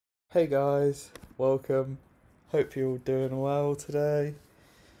Hey guys, welcome. Hope you're all doing well today.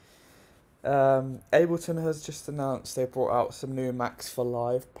 Ableton has just announced they brought out some new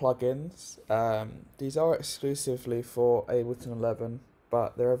Max4Live plugins. These are exclusively for Ableton 11,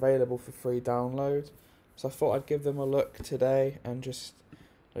 but they're available for free download. So I thought I'd give them a look today and just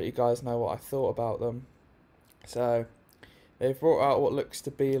let you guys know what I thought about them. So they've brought out what looks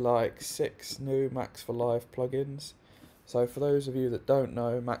to be like 6 new Max4Live plugins. So for those of you that don't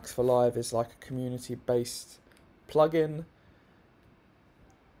know, Max4Live is like a community-based plugin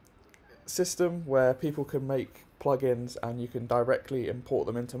system where people can make plugins and you can directly import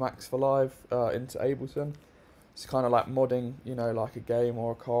them into Max4Live, into Ableton. It's kind of like modding, you know, like a game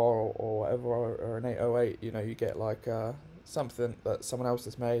or a car or whatever, or an 808, you know, you get like something that someone else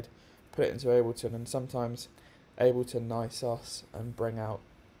has made, put it into Ableton, and sometimes Ableton nice us and bring out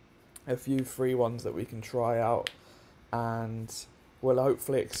a few free ones that we can try out, and we'll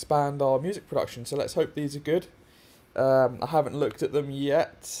hopefully expand our music production. So let's hope these are good. I haven't looked at them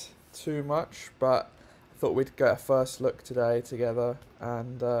yet too much, but I thought we'd get a first look today together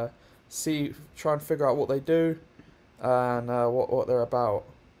and try and figure out what they do and what they're about.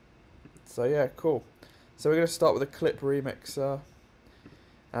 So yeah, cool. So we're going to start with a clip remixer,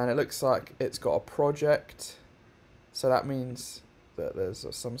 and it looks like it's got a project, so that means that there's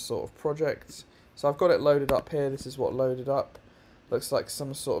some sort of project. So I've got it loaded up here. This is what loaded up. Looks like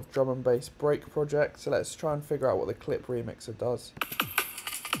some sort of drum and bass break project. So let's try and figure out what the clip remixer does.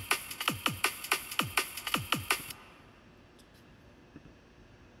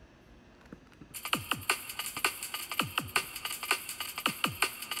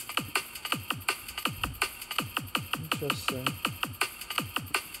 Interesting.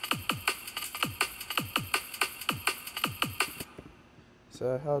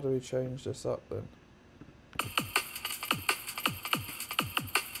 So how do we change this up then?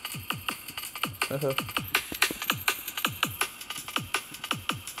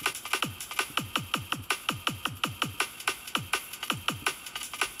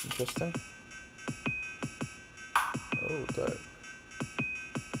 Interesting. Oh, dope.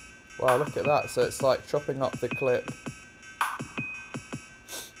 Wow, look at that. So it's like chopping up the clip.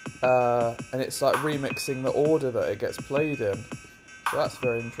 And it's like remixing the order that it gets played in. So that's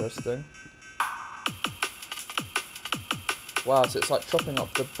very interesting. Wow, so it's like chopping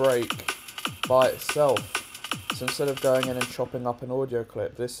up the break by itself. So instead of going in and chopping up an audio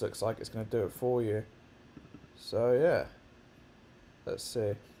clip, this looks like it's going to do it for you. So yeah, let's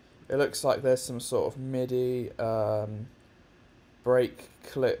see. It looks like there's some sort of MIDI break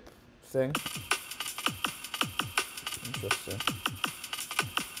clip thing. Interesting.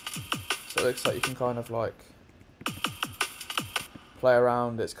 So it looks like you can kind of like play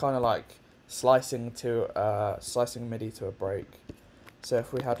around. It's kind of like slicing MIDI to a break. So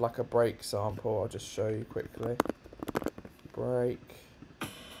if we had like a break sample, I'll just show you quickly. Break.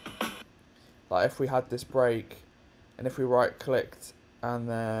 Like if we had this break, and if we right clicked and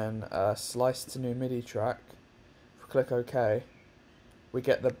then slice to new MIDI track, if we click OK, we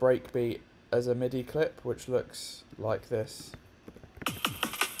get the break beat as a MIDI clip, which looks like this.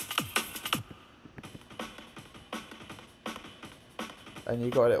 And you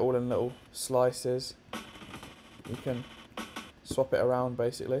got it all in little slices. You can swap it around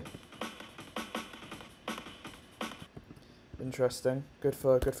basically. Interesting. Good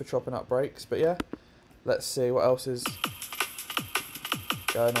for chopping up breaks. But yeah, let's see what else is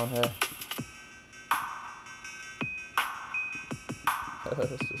going on here.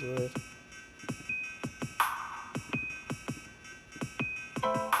 This is weird.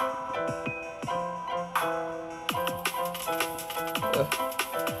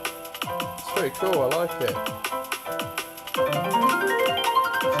 It's very cool, I like it.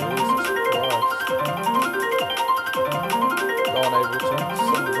 Jesus Christ. Go on, Ableton,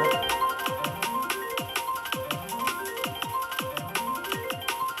 send it up.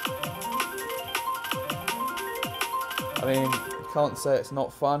 I mean, you can't say it's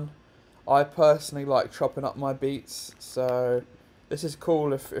not fun. I personally like chopping up my beats, so this is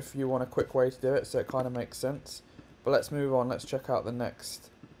cool if you want a quick way to do it, so it kind of makes sense. But let's move on, let's check out the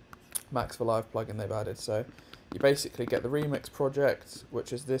next Max4Live plugin they've added. So you basically get the remix project,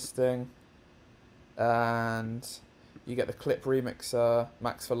 which is this thing, and you get the clip remixer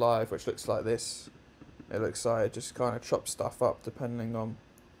Max4Live, which looks like this. It looks like it just kind of chops stuff up depending on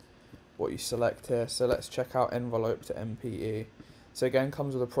what you select here. So let's check out envelope to MPE. So again,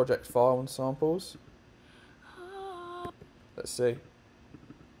 comes with a project file and samples. Let's see.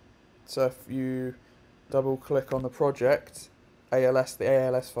 So if you double click on the project, the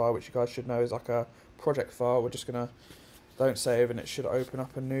ALS file, which you guys should know is like a project file. We're just gonna Don't save, and it should open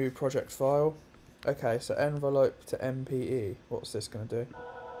up a new project file. Okay, so envelope to MPE. What's this going to do?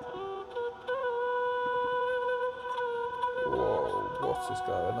 Whoa, what is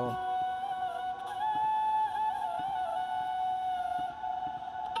going on?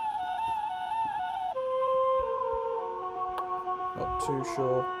 Not too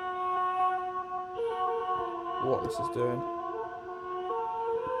sure what this is doing.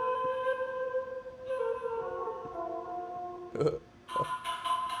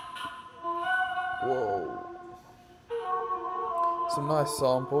 Whoa. Some nice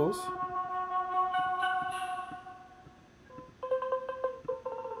samples.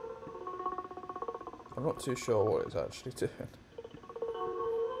 I'm not too sure what it's actually doing.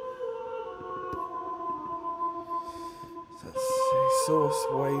 Let's see. Source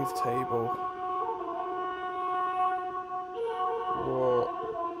wavetable. Whoa.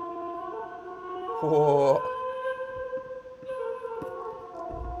 Whoa.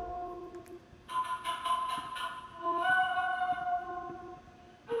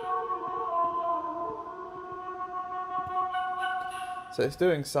 So it's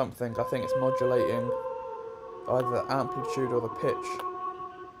doing something. I think it's modulating either the amplitude or the pitch,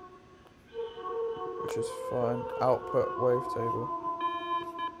 which is fine. Output wavetable.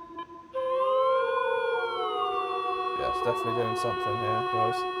 Yeah, it's definitely doing something here,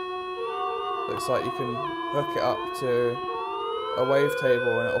 guys. Looks like you can hook it up to a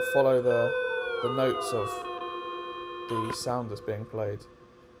wavetable and it'll follow the notes of the sound that's being played.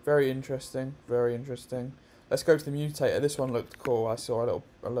 Very interesting, very interesting. Let's go to the Mutator. This one looked cool. I saw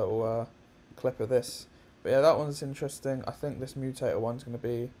a little clip of this. But yeah, that one's interesting. I think this Mutator one's going to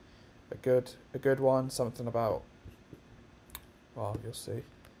be a good one. Something about, well, you'll see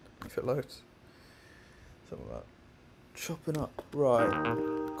if it loads. Something about chopping up. Right.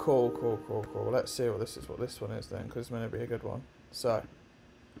 Cool. Let's see what this one is then, because it's meant to be a good one. So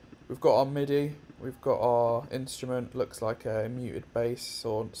we've got our MIDI. We've got our instrument. Looks like a muted bass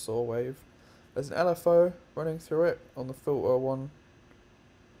or saw wave. There's an LFO running through it on the filter 1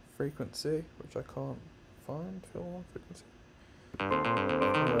 frequency, which I can't find. Filter 1 frequency.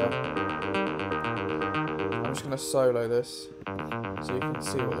 I'm just going to solo this so you can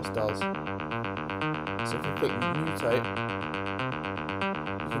see what this does. So if you click mutate,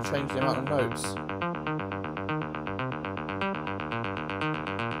 you can change the amount of notes.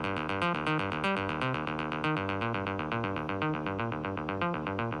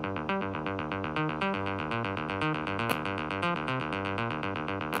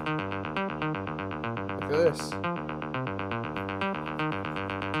 This.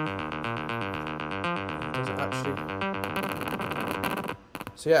 Does it actually?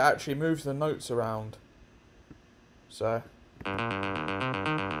 So yeah, it actually moves the notes around. So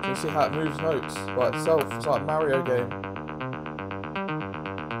can you see how it moves notes by itself? It's like a Mario game.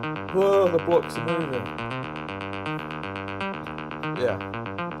 Whoa, the blocks are moving. Yeah.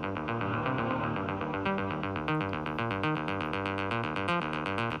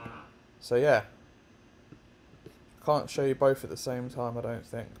 So yeah. Can't show you both at the same time, I don't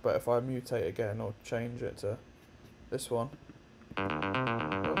think. But if I mutate again or change it to this one, it'll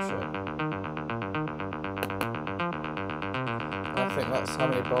show. I think that's how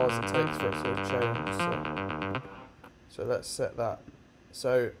many bars it takes for it to change. So let's set that.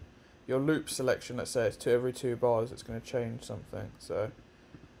 So your loop selection, let's say it's every 2 bars, it's going to change something. So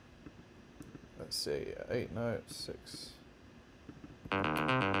let's see, 8 notes, 6.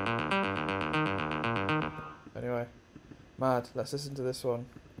 Anyway, mad. Let's listen to this one.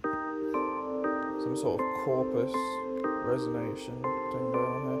 Some sort of corpus resonation thing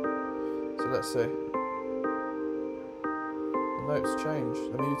going on here. So let's see. The notes change.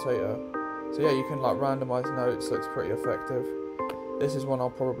 The Mutator. So yeah, you can like randomize notes. Looks pretty effective. This is one I'll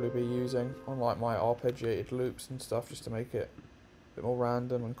probably be using on like my arpeggiated loops and stuff, just to make it a bit more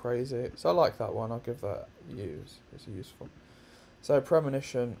random and crazy. So I like that one. I'll give that a use. It's useful. So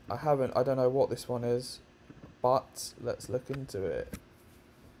Premonition. I don't know what this one is, but let's look into it.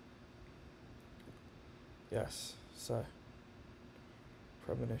 Yes, so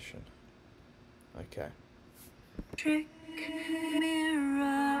Premonition. Okay.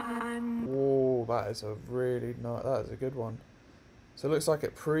 Oh, that is a really nice. That is a good one. So it looks like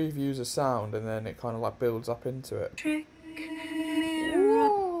it previews a sound and then it kind of like builds up into it.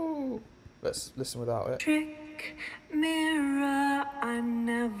 Ooh. Let's listen without it. Trick mirror, I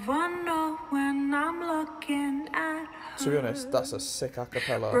never know when I'm looking at her. To be honest, that's a sick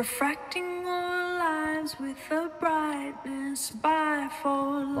acapella. Refracting all lives with a brightness by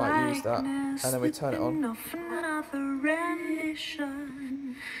full Might use that, and then we turn it on. Of another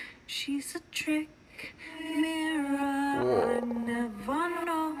rendition. She's a trick mirror. I never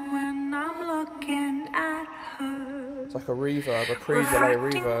know when I'm looking at her. It's like a reverb, a pre-delay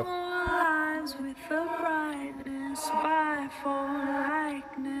reverb. Lives with a brightness by for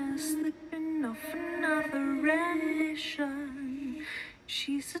likeness, slipping off another rendition.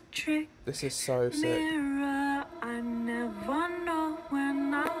 She's a trick. This is so sick. Mirror, I never know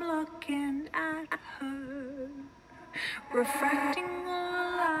when I'm looking at her. Refracting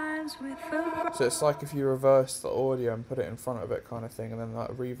all lives with a... So it's like if you reverse the audio and put it in front of it kind of thing, and then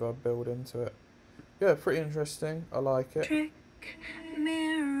that reverb build into it. Yeah, pretty interesting. I like it. Trick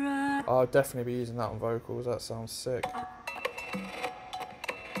mirror. I'll definitely be using that on vocals. That sounds sick.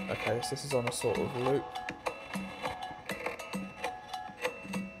 Okay, so this is on a sort of loop.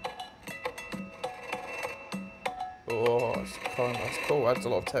 Oh, that's cool. Adds a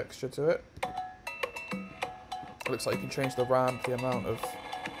lot of texture to it. Looks like you can change the ramp, the amount of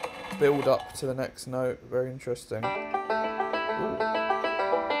build up to the next note. Very interesting. Ooh.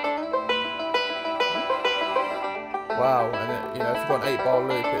 Wow, and it, you know, if you've got an 8-bar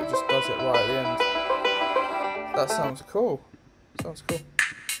loop, it just does it right at the end. That sounds cool. Sounds cool.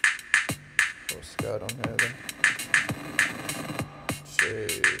 What's going on here then?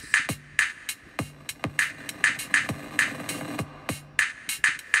 Jeez.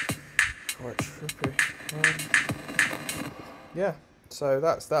 Quite trippy. Yeah, so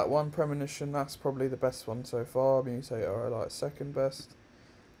that's that one. Premonition, that's probably the best one so far. Mutator, I like second best.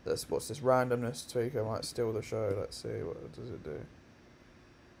 What's this randomness tweak? I might steal the show. Let's see, what does it do?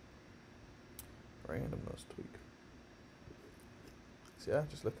 Randomness tweak. So yeah,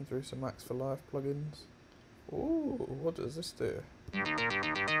 just looking through some Max4Live plugins. Ooh, what does this do?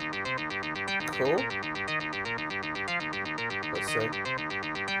 Cool. Let's see.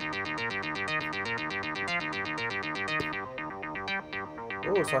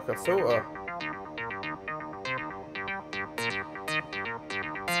 Oh, it's like a filter.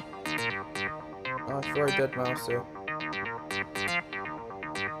 Oh, it's very dead mouse here.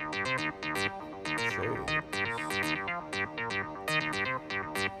 Jeez.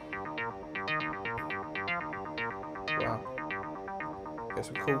 Wow. Get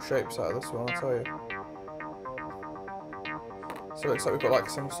some cool shapes out of this one, I'll tell you. So it looks like we've got like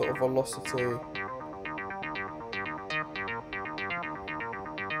some sort of velocity.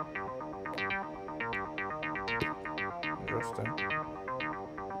 Interesting.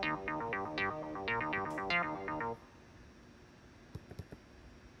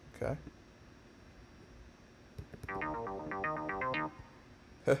 Okay.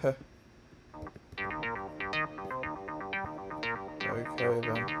 Okay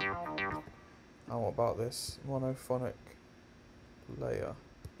then. And what about this monophonic layer?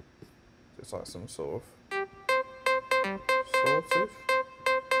 It's like some sort of.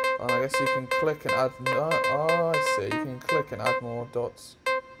 And I guess you can click and add. Oh, I see. You can click and add more dots.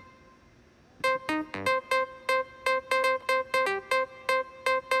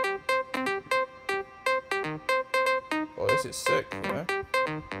 Oh, this is sick, you know?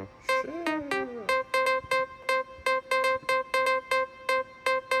 Shit.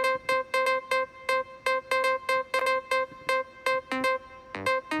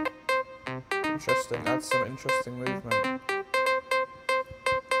 Interesting, adds some interesting movement.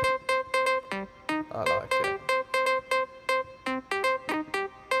 I like it.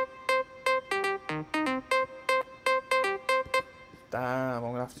 Damn, I'm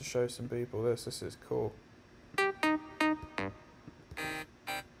gonna have to show some people this. This is cool.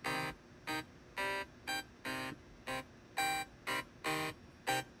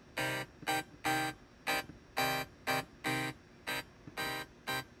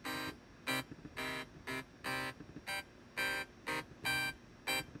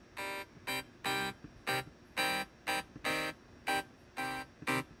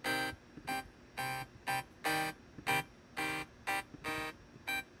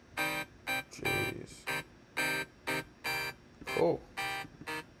 Jeez. Cool.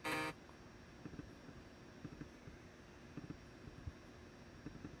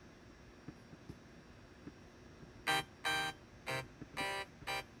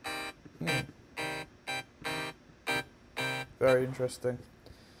 Very interesting.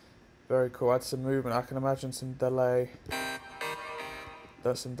 Very cool. Add some movement. I can imagine some delay.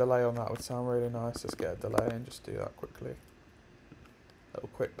 There's some delay on that would sound really nice. Let's get a delay and just do that quickly. Little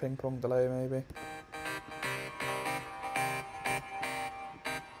quick ping pong delay maybe.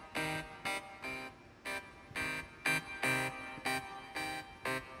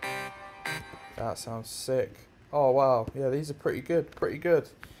 That sounds sick. Oh wow, yeah, these are pretty good, pretty good.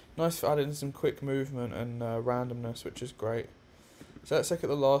 Nice for adding some quick movement and randomness, which is great. So let's look at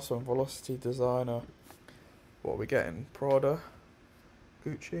the last one, Velocity Designer. What are we getting? Prada?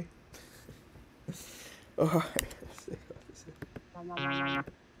 Gucci? Alright, let's see.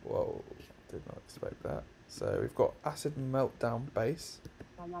 Whoa, did not expect that. So we've got Acid Meltdown bass.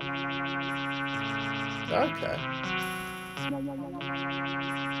 Okay.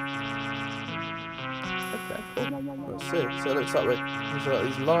 Okay, cool. Let's see. So it looks like there's like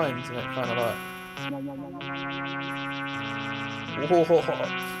these lines and it kind of like... What?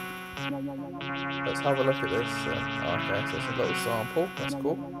 Let's have a look at this. Okay, so it's a little sample. That's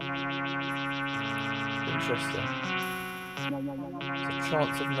cool. Interesting. There's a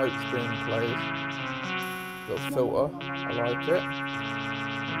chance of notes being played. Little filter. I like it.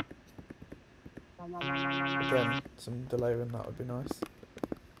 Again, some delay in that would be nice.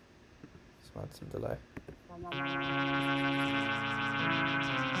 Let's add some delay.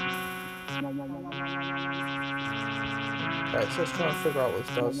 Okay, so let's try and figure out what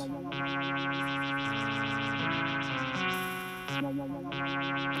this does.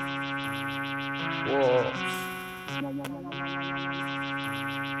 What?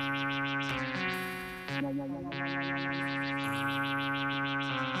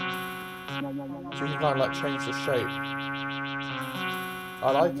 So you can kind of like change the shape. I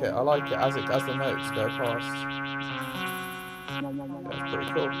like it as the notes go past. That's pretty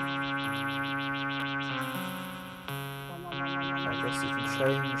cool. I guess you can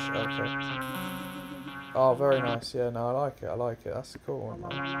change. Okay. Oh, very nice. Yeah, no, I like it. That's a cool one.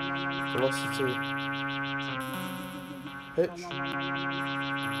 Velocity. Pitch.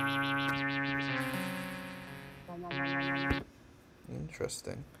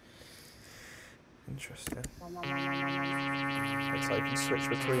 Interesting. Looks like you can switch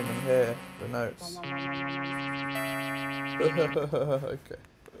between them here, the notes. Okay.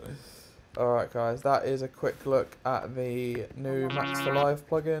 Alright guys, that is a quick look at the new Max4Live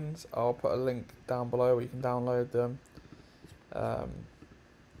plugins. I'll put a link down below where you can download them. I've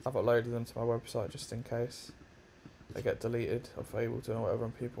uploaded them to my website just in case they get deleted off Ableton or whatever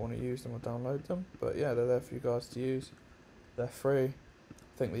and people want to use them or download them. But yeah, they're there for you guys to use. They're free.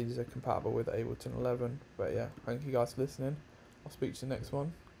 I think these are compatible with Ableton 11. But yeah, thank you guys for listening. I'll speak to you next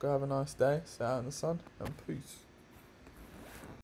one. Go have a nice day, stay out in the sun, and peace.